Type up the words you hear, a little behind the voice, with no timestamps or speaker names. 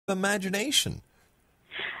imagination.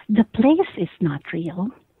 The place is not real.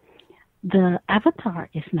 The avatar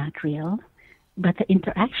is not real, but the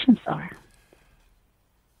interactions are.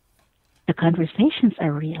 The conversations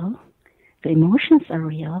are real. The emotions are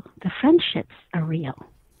real. The friendships are real.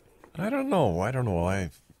 I don't know.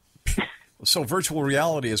 So virtual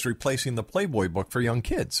reality is replacing the Playboy book for young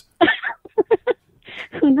kids.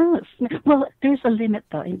 Who knows? Well, there's a limit,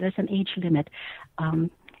 though, and there's an age limit.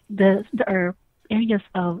 There are areas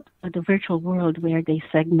of the virtual world where they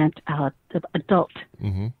segment out the adult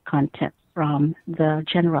content from the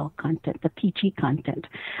general content, the PG content.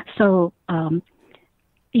 So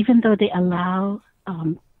even though they allow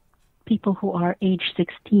people who are age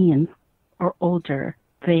 16 or older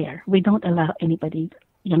there, we don't allow anybody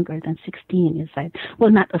younger than 16 inside.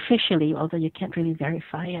 Well, not officially, although you can't really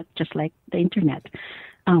verify it, just like the internet.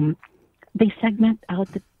 They segment out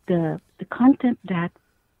the content that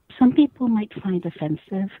some people might find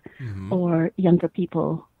offensive or younger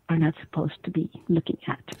people are not supposed to be looking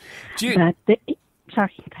at.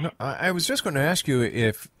 Sorry. No, I was just going to ask you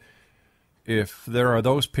if there are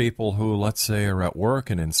those people who, let's say, are at work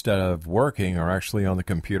and instead of working are actually on the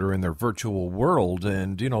computer in their virtual world.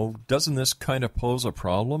 And, doesn't this kind of pose a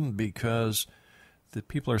problem because the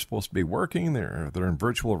people are supposed to be working, they're in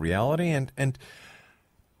virtual reality, and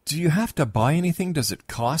do you have to buy anything? Does it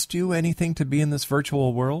cost you anything to be in this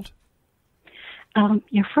virtual world?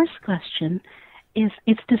 Your first question is,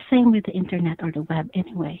 it's the same with the internet or the web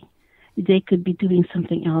anyway. They could be doing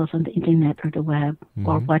something else on the internet or the web,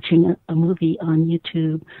 or watching a movie on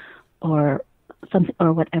YouTube or something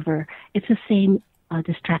or whatever. It's the same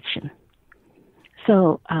distraction.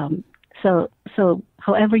 So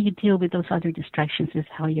however you deal with those other distractions is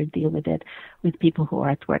how you deal with it with people who are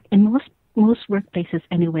at work. In most workplaces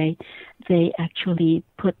anyway, they actually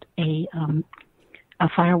put a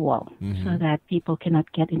firewall so that people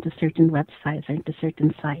cannot get into certain websites or into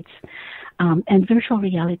certain sites. And virtual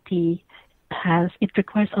reality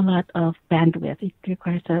requires a lot of bandwidth. It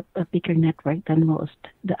requires a bigger network than most.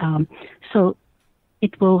 So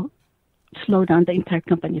it will slow down the entire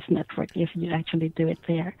company's network if you actually do it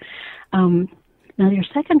there. Now, your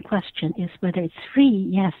second question is whether it's free.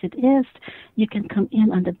 Yes, it is. You can come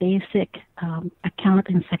in on the basic account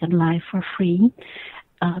in Second Life for free.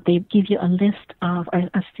 They give you a list of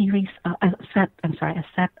a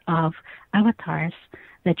set of avatars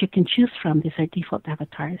that you can choose from. These are default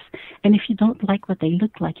avatars. And if you don't like what they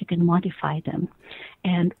look like, you can modify them.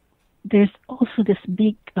 And there's also this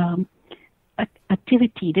big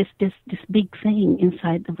activity, this big thing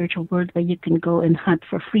inside the virtual world where you can go and hunt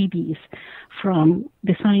for freebies from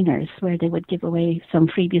designers, where they would give away some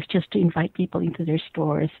freebies just to invite people into their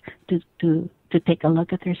stores to take a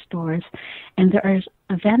look at their stores. And there are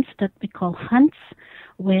events that we call hunts,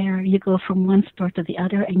 where you go from one store to the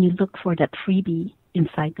other and you look for that freebie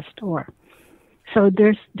inside the store. So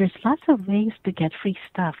there's lots of ways to get free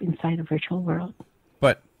stuff inside a virtual world.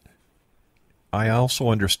 But I also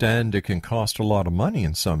understand it can cost a lot of money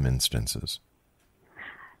in some instances.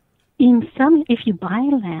 In some, if you buy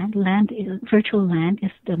virtual land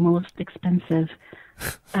is the most expensive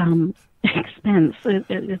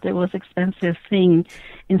the most expensive thing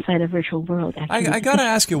inside a virtual world. Actually, I got to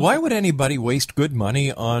ask you, why would anybody waste good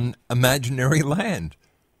money on imaginary land?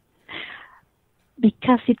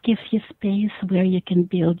 Because it gives you space where you can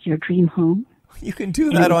build your dream home. You can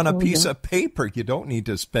do that on a piece of paper. You don't need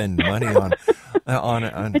to spend money on.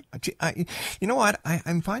 You know what?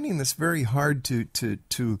 I'm finding this very hard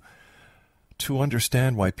to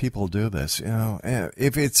understand why people do this.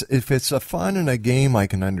 If it's a fun and a game, I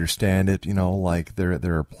can understand it. Like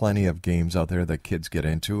there are plenty of games out there that kids get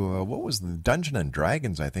into. What was the Dungeons and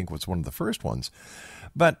Dragons? I think was one of the first ones.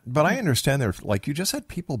 But I understand there, like you just said,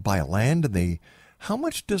 people buy land. And how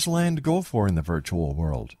much does land go for in the virtual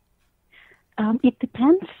world? It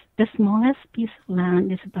depends. The smallest piece of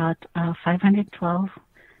land is about 512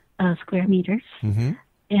 square meters,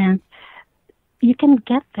 and you can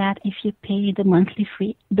get that if you pay the monthly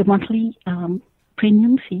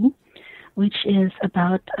premium fee, which is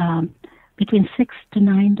about between $6 to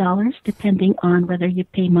 $9, depending on whether you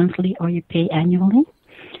pay monthly or you pay annually.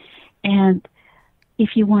 And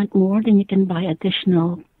if you want more, then you can buy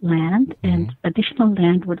additional land, and additional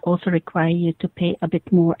land would also require you to pay a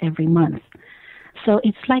bit more every month. So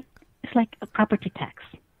it's like a property tax,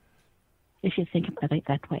 if you think about it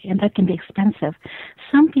that way, and that can be expensive.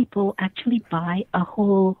 Some people actually buy a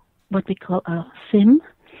whole, what we call a sim,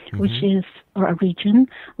 or a region,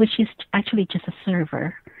 which is actually just a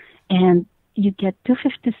server, and you get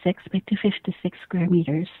 256 by 256 square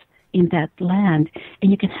meters in that land,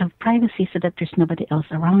 and you can have privacy so that there's nobody else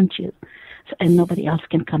around you. So, and nobody else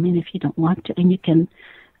can come in if you don't want to. And you can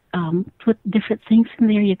put different things in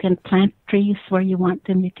there. You can plant trees where you want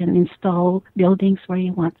them. You can install buildings where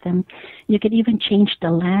you want them. You can even change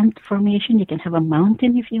the land formation. You can have a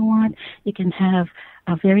mountain if you want. You can have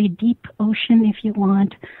a very deep ocean if you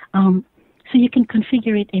want. So you can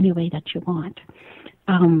configure it any way that you want.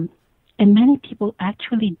 And many people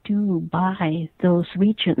actually do buy those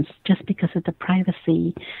regions just because of the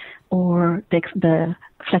privacy or the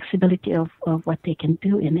flexibility of what they can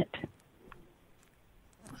do in it.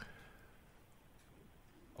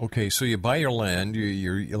 Okay, so you buy your land.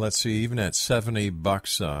 You're let's see, even at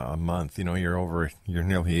 $70 a month, you're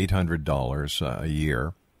nearly $800 a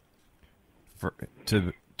year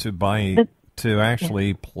to buy to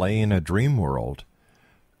actually play in a dream world.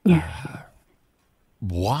 Yeah.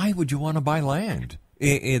 Why would you want to buy land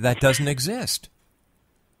that doesn't exist?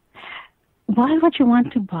 Why would you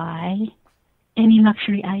want to buy any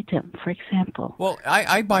luxury item, for example? Well,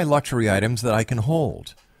 I buy luxury items that I can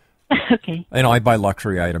hold. Okay. I buy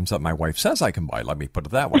luxury items that my wife says I can buy. Let me put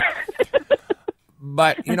it that way.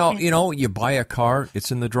 But, you buy a car,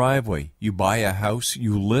 it's in the driveway. You buy a house,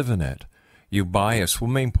 you live in it. You buy a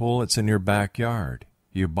swimming pool, it's in your backyard.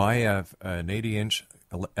 You buy an 80-inch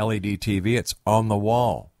LED TV, it's on the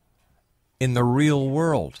wall. In the real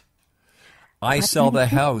world. I sell the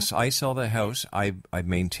house. I've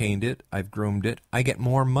maintained it. I've groomed it. I get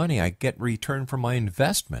more money. I get return for my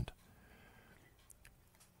investment.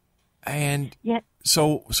 And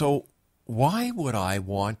so why would I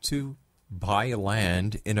want to buy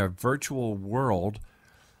land in a virtual world?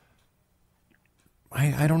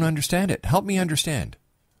 I don't understand it. Help me understand.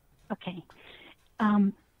 Okay.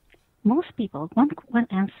 Most people, one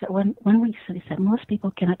reason is that most people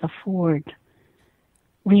cannot afford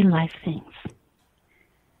real life things.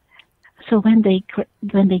 So when they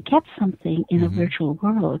get something in a virtual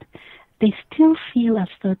world, they still feel as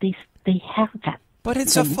though they have that. But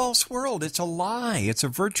it's a false world. It's a lie. It's a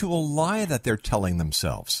virtual lie that they're telling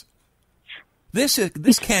themselves. This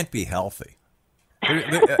can't be healthy.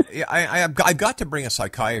 I've got to bring a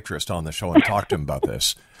psychiatrist on the show and talk to him about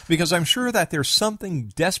this, because I'm sure that there's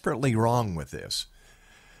something desperately wrong with this.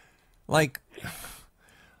 Like,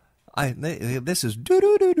 this is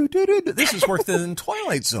worse than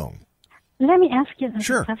Twilight Zone. Let me ask you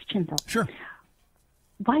a question, though. Sure.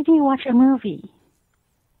 Why do you watch a movie?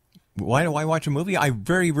 Why do I watch a movie? I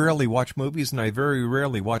very rarely watch movies, and I very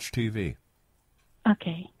rarely watch TV.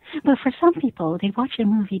 Okay. Well, for some people, they watch a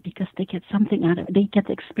movie because they get something out of it. They get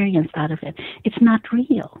the experience out of it. It's not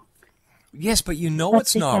real. Yes, but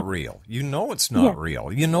it's not real. You know it's not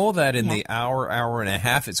real. You know that in the hour and a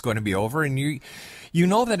half it's going to be over, and you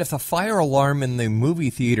know that if the fire alarm in the movie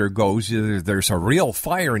theater goes, there's a real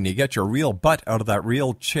fire, and you get your real butt out of that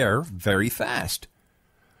real chair very fast.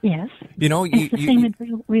 Yes. It's the same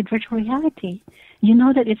with virtual reality. You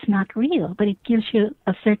know that it's not real, but it gives you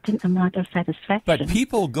a certain amount of satisfaction. But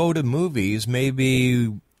people go to movies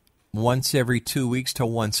maybe once every 2 weeks to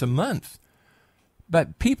once a month.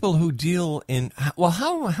 But people who deal in,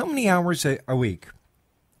 how many hours a week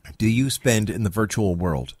do you spend in the virtual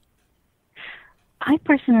world? I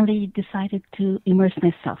personally decided to immerse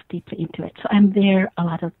myself deeply into it. So I'm there a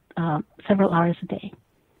lot of, several hours a day.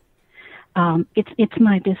 It's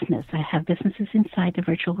my business. I have businesses inside the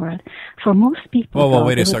virtual world. For most people... Whoa,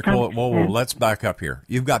 wait a second. Whoa, let's back up here.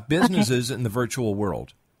 You've got businesses in the virtual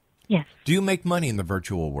world. Yes. Do you make money in the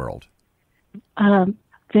virtual world?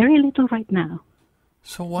 Very little right now.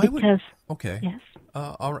 So why would... Okay. Yes.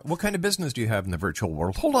 All right. What kind of business do you have in the virtual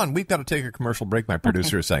world? Hold on. We've got to take a commercial break. My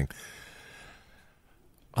producer is saying,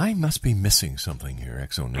 I must be missing something here,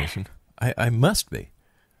 X-O Nation. I must be.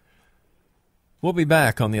 We'll be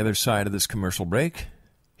back on the other side of this commercial break,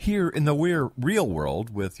 here in the real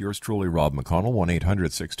world with yours truly, Rob McConnell,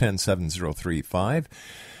 1-800-610-7035.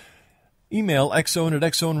 Email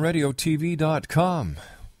xzone@xzoneradiotv.com.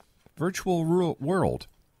 Virtual world.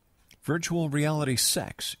 Virtual reality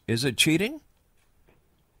sex. Is it cheating?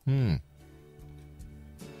 I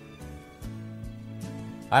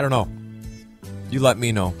don't know. You let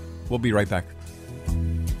me know. We'll be right back.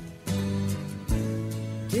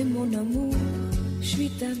 De mon amour, je suis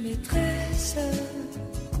ta maîtresse.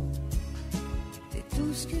 C'est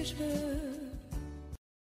tout ce que je veux.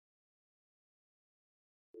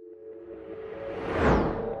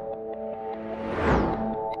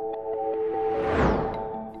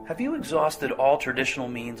 Have you exhausted all traditional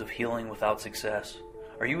means of healing without success?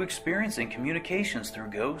 Are you experiencing communications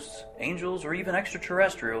through ghosts, angels, or even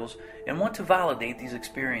extraterrestrials and want to validate these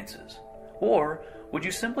experiences? Or would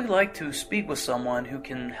you simply like to speak with someone who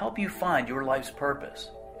can help you find your life's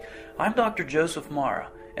purpose? I'm Dr. Joseph Mara,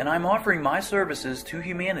 and I'm offering my services to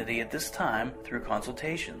humanity at this time through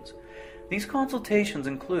consultations. These consultations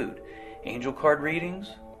include angel card readings,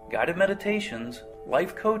 guided meditations,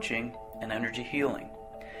 life coaching, and energy healing.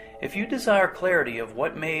 If you desire clarity of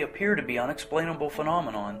what may appear to be unexplainable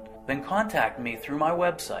phenomenon, then contact me through my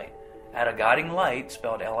website at aguidinglight,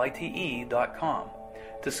 spelled lite.com,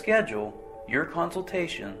 to schedule your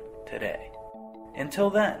consultation today.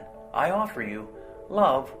 Until then, I offer you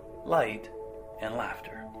love, light, and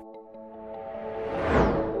laughter.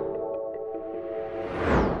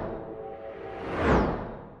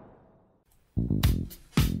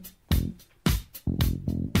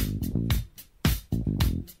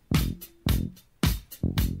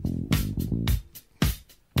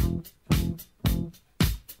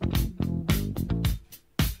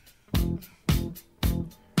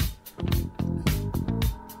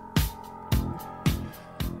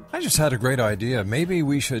 I just had a great idea. Maybe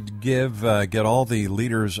we should get all the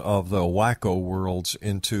leaders of the wacko worlds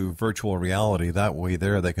into virtual reality. That way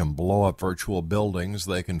they can blow up virtual buildings,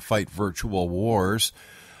 they can fight virtual wars,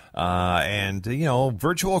 and,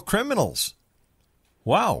 virtual criminals.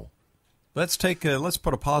 Wow. Let's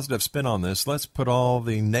put a positive spin on this. Let's put all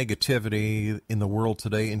the negativity in the world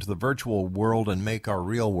today into the virtual world and make our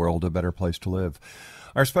real world a better place to live.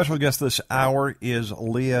 Our special guest this hour is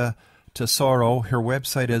Lea Tesoro. Her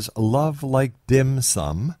website is Love Like Dim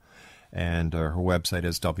Sum, and her website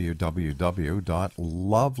is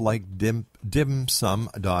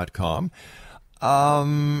www.lovelikedimsum.com.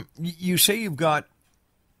 You say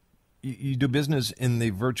you do business in the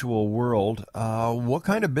virtual world. What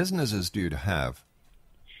kind of businesses do you have?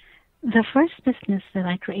 The first business that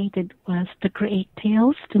I created was to create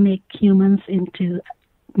tails to make humans into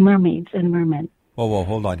mermaids and mermen. Whoa,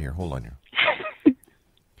 hold on here.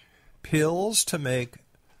 Pills to make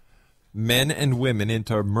men and women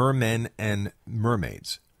into mermen and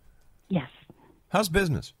mermaids. Yes. How's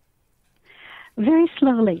business? Very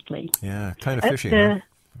slow lately. Yeah, kind of fishy. Huh?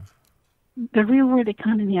 The real-world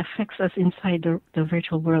economy affects us inside the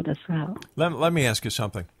virtual world as well. Let me ask you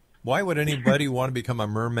something. Why would anybody want to become a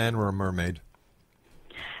merman or a mermaid?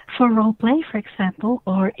 For role play, for example,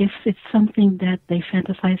 or if it's something that they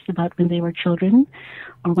fantasized about when they were children,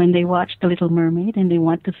 or when they watched The Little Mermaid and they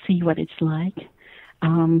want to see what it's like,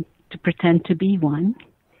 to pretend to be one.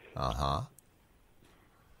 Uh-huh.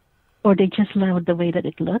 Or they just love the way that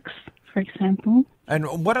it looks, for example.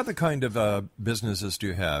 And what other kind of businesses do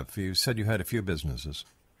you have? You said you had a few businesses.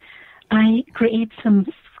 I create some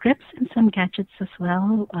scripts and some gadgets as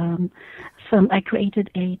well. I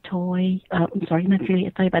created a toy, not really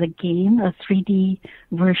a toy, but a game, a 3D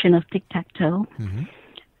version of tic-tac-toe,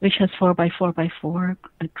 which has 4x4x4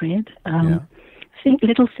 grid.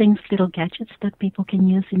 Little things, little gadgets that people can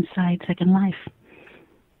use inside Second Life.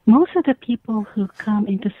 Most of the people who come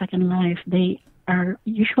into Second Life, they are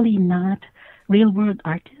usually not real-world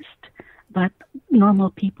artists, but normal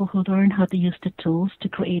people who learn how to use the tools to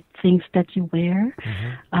create things that you wear.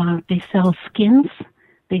 They sell skins.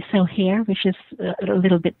 They sell hair, which is a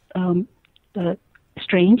little bit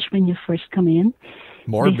strange when you first come in.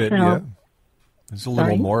 Morbid, yeah. It's a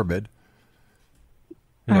little morbid.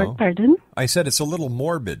 Pardon? I said it's a little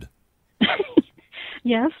morbid.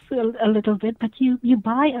 Yes, a little bit, but you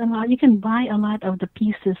buy a lot. You can buy a lot of the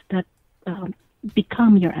pieces that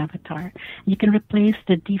become your avatar. You can replace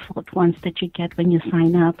the default ones that you get when you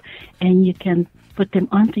sign up, and you can put them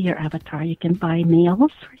onto your avatar. You can buy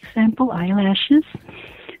nails, for example, eyelashes,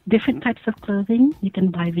 different types of clothing. You can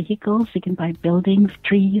buy vehicles. You can buy buildings,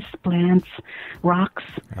 trees, plants, rocks.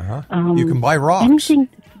 You can buy rocks. Anything.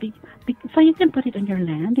 So you can put it on your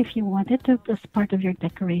land if you want it as part of your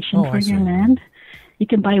decoration for your land. You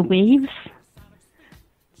can buy waves.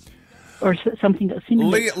 Or something that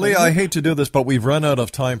simulates. Lea, I hate to do this, but we've run out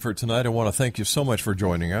of time for tonight. I want to thank you so much for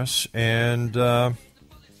joining us. And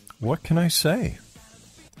what can I say?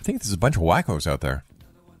 I think there's a bunch of wackos out there.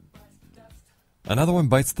 Another one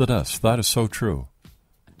bites the dust. That is so true.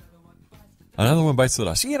 Another one bites the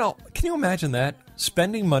dust. Can you imagine that?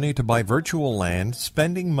 Spending money to buy virtual land,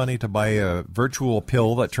 spending money to buy a virtual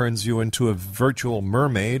pill that turns you into a virtual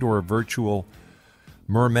mermaid or a virtual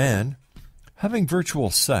merman, having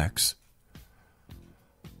virtual sex.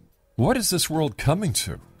 What is this world coming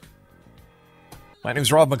to? My name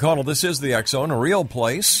is Rob McConnell. This is the X-Zone, a real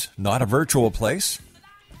place, not a virtual place.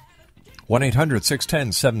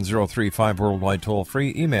 1-800-610-7035, worldwide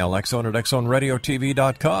toll-free. Email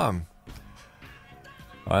xzone@xzoneradiotv.com.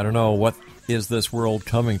 I don't know, what is this world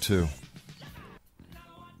coming to?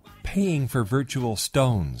 Paying for virtual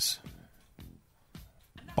stones.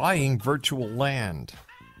 Buying virtual land.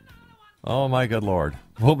 Oh, my good Lord.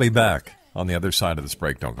 We'll be back. on the other side of this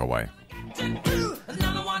break. Don't go away.